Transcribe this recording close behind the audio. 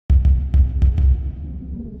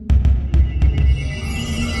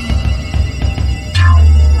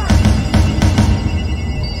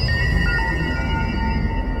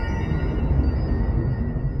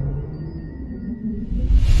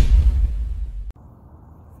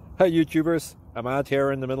Hi YouTubers, I'm out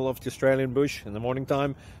here in the middle of the Australian bush in the morning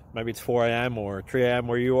time. Maybe it's 4 a.m. or 3 a.m.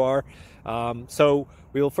 where you are. So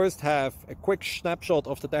we'll first have a quick snapshot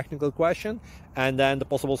of the technical question and then the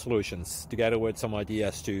possible solutions, together with some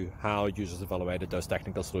ideas to how users evaluated those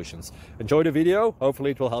technical solutions. Enjoy the video,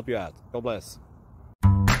 hopefully it will help you out. God bless.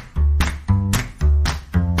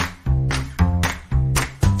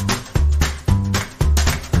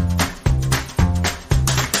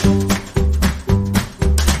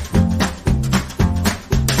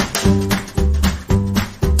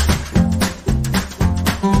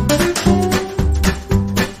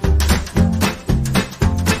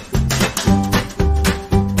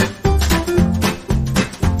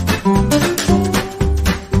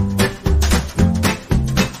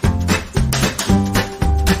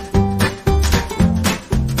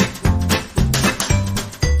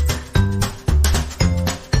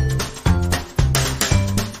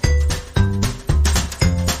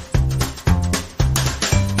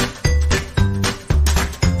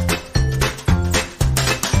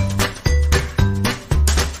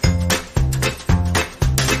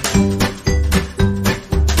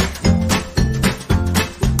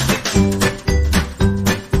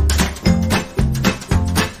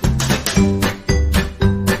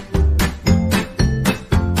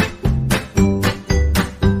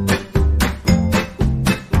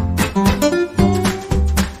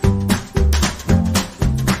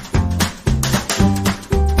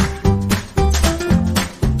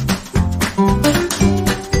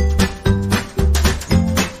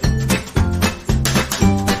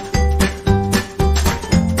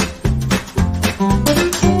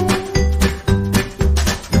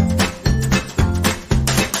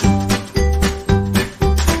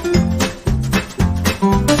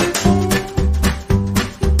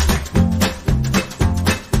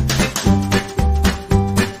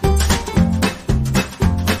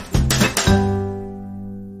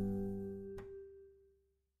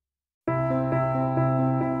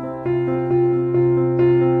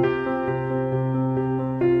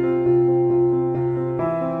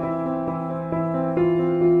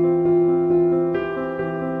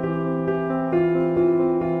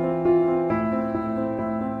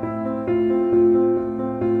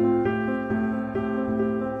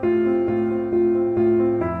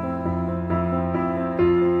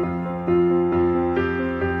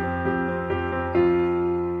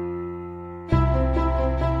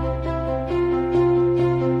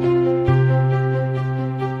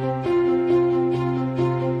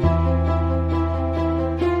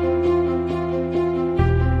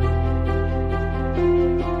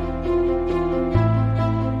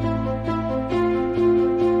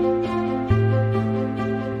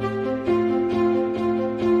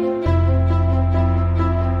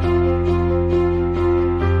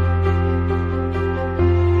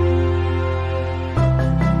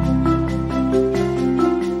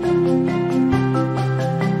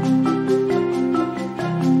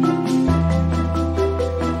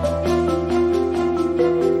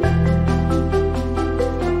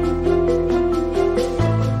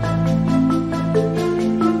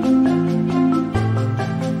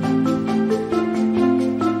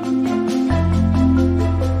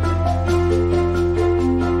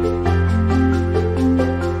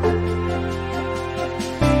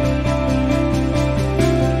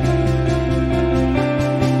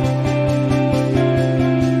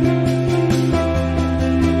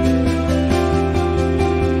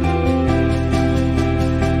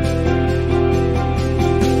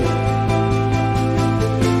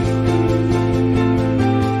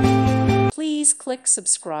 Please click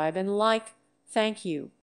subscribe and like. Thank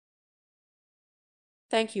you.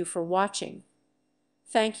 Thank you for watching.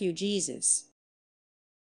 Thank you, Jesus.